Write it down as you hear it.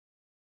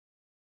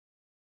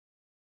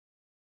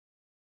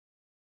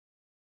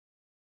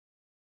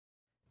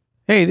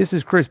Hey, this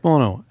is Chris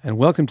Buono, and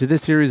welcome to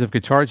this series of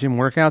Guitar Gym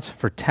workouts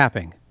for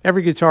tapping.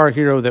 Every guitar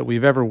hero that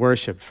we've ever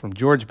worshipped, from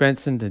George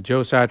Benson to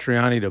Joe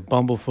Satriani to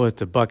Bumblefoot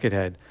to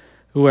Buckethead,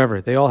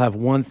 whoever, they all have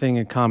one thing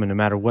in common no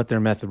matter what their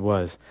method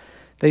was.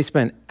 They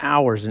spent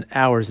hours and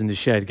hours in the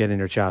shed getting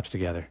their chops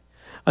together.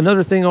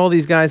 Another thing all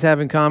these guys have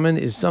in common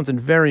is something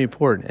very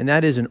important, and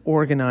that is an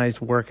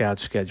organized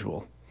workout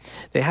schedule.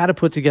 They had to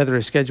put together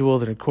a schedule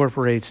that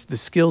incorporates the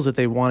skills that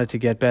they wanted to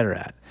get better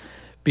at,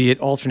 be it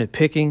alternate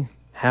picking,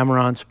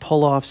 hammer-ons,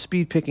 pull-offs,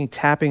 speed picking,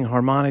 tapping,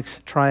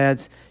 harmonics,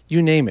 triads,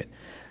 you name it.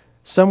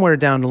 Somewhere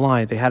down the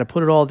line, they had to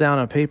put it all down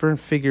on paper,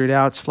 figure it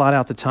out, slot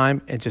out the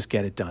time, and just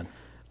get it done.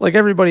 Like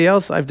everybody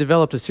else, I've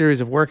developed a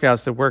series of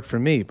workouts that worked for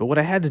me, but what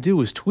I had to do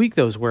was tweak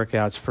those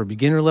workouts for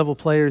beginner-level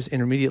players,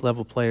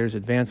 intermediate-level players,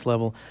 advanced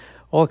level,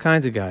 all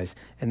kinds of guys,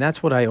 and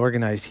that's what I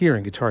organized here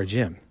in Guitar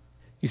Gym.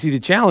 You see,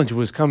 the challenge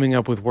was coming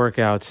up with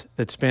workouts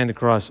that spanned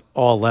across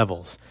all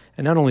levels.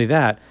 And not only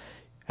that,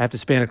 I have to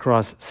span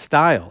across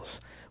styles.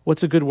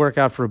 What's a good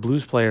workout for a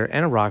blues player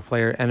and a rock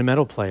player and a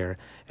metal player?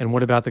 And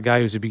what about the guy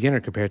who's a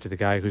beginner compared to the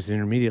guy who's an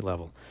intermediate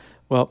level?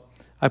 Well,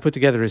 I put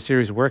together a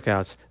series of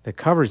workouts that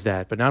covers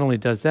that, but not only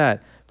does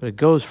that, but it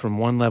goes from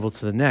one level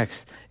to the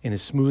next in a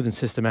smooth and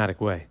systematic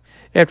way.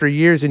 After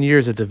years and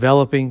years of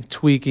developing,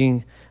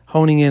 tweaking,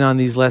 honing in on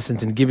these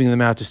lessons and giving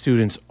them out to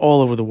students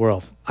all over the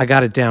world, I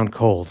got it down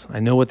cold. I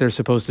know what they're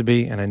supposed to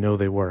be, and I know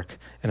they work.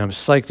 And I'm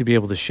psyched to be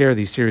able to share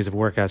these series of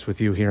workouts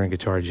with you here in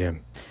Guitar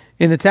Gym.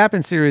 In the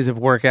tap-in series of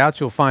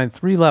workouts, you'll find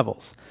 3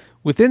 levels.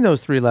 Within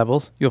those 3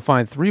 levels, you'll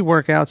find 3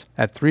 workouts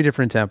at 3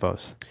 different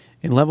tempos.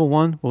 In level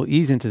 1, we'll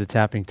ease into the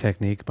tapping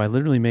technique by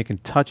literally making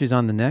touches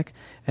on the neck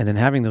and then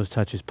having those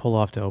touches pull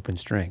off to open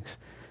strings.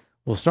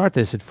 We'll start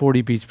this at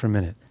 40 beats per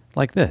minute,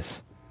 like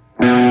this.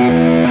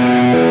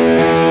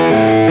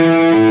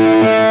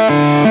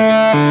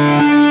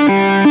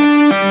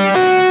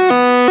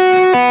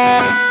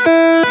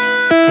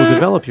 We'll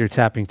develop your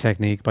tapping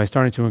technique by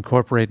starting to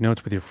incorporate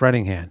notes with your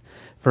fretting hand.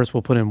 First,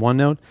 we'll put in one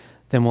note,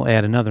 then we'll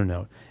add another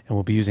note, and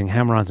we'll be using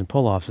hammer-ons and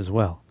pull-offs as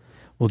well.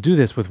 We'll do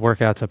this with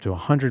workouts up to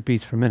 100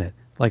 beats per minute,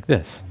 like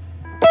this.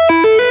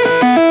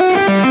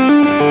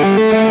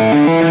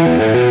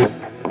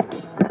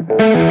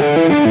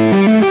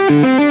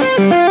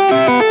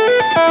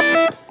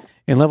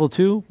 In level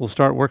 2, we'll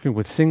start working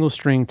with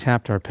single-string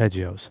tapped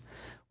arpeggios.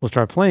 We'll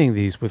start playing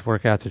these with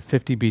workouts at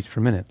 50 beats per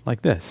minute,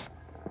 like this.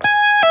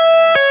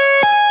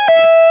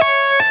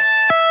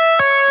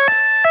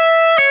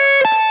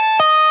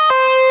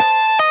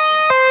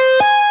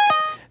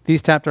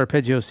 These tapped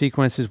arpeggio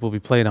sequences will be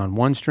played on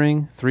 1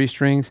 string, 3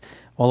 strings,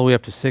 all the way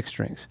up to 6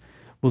 strings.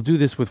 We'll do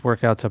this with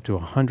workouts up to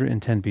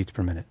 110 beats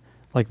per minute,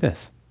 like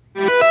this.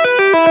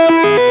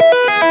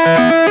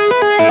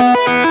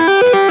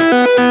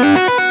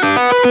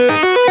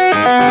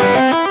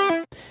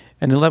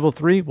 And in level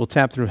 3, we'll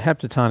tap through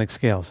heptatonic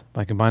scales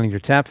by combining your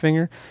tap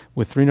finger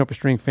with 3-note per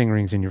string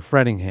fingerings in your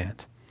fretting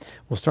hand.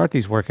 We'll start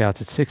these workouts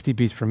at 60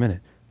 beats per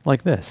minute,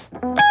 like this.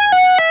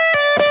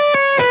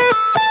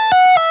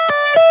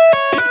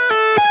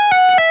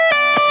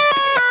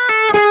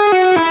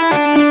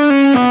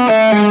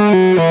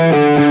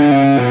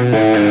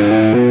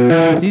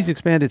 These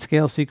expanded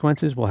scale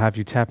sequences will have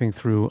you tapping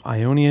through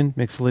Ionian,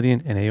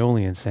 Mixolydian, and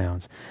Aeolian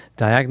sounds,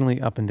 diagonally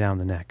up and down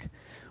the neck.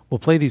 We'll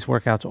play these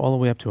workouts all the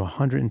way up to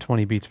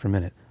 120 beats per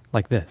minute,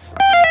 like this.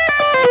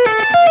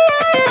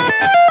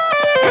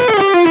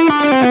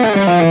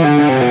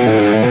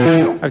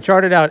 I've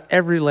charted out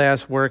every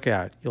last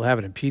workout. You'll have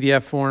it in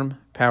PDF form,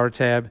 Power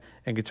Tab,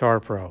 and Guitar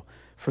Pro.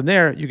 From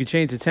there, you can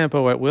change the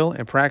tempo at will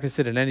and practice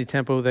it at any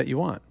tempo that you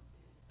want.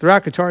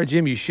 Throughout Guitar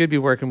Gym, you should be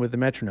working with the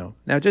metronome.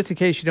 Now, just in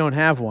case you don't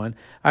have one,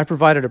 I've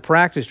provided a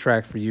practice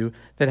track for you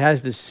that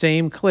has the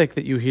same click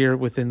that you hear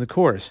within the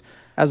chorus.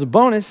 As a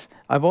bonus,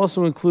 I've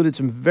also included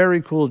some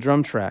very cool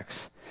drum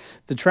tracks.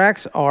 The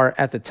tracks are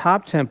at the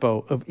top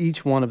tempo of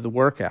each one of the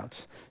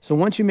workouts. So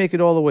once you make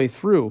it all the way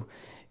through,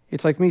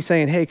 it's like me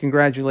saying, hey,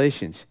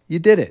 congratulations, you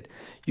did it.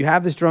 You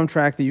have this drum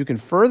track that you can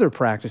further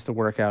practice the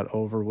workout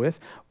over with,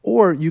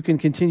 or you can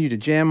continue to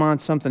jam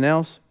on something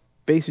else,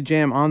 base a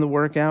jam on the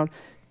workout,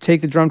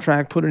 take the drum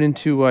track, put it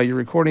into your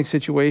recording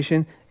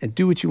situation, and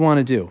do what you want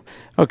to do.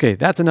 Okay,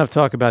 that's enough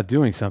talk about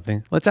doing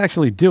something. Let's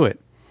actually do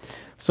it.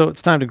 So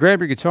it's time to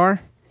grab your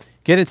guitar,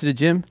 get into the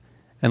gym,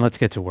 and let's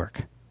get to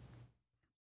work.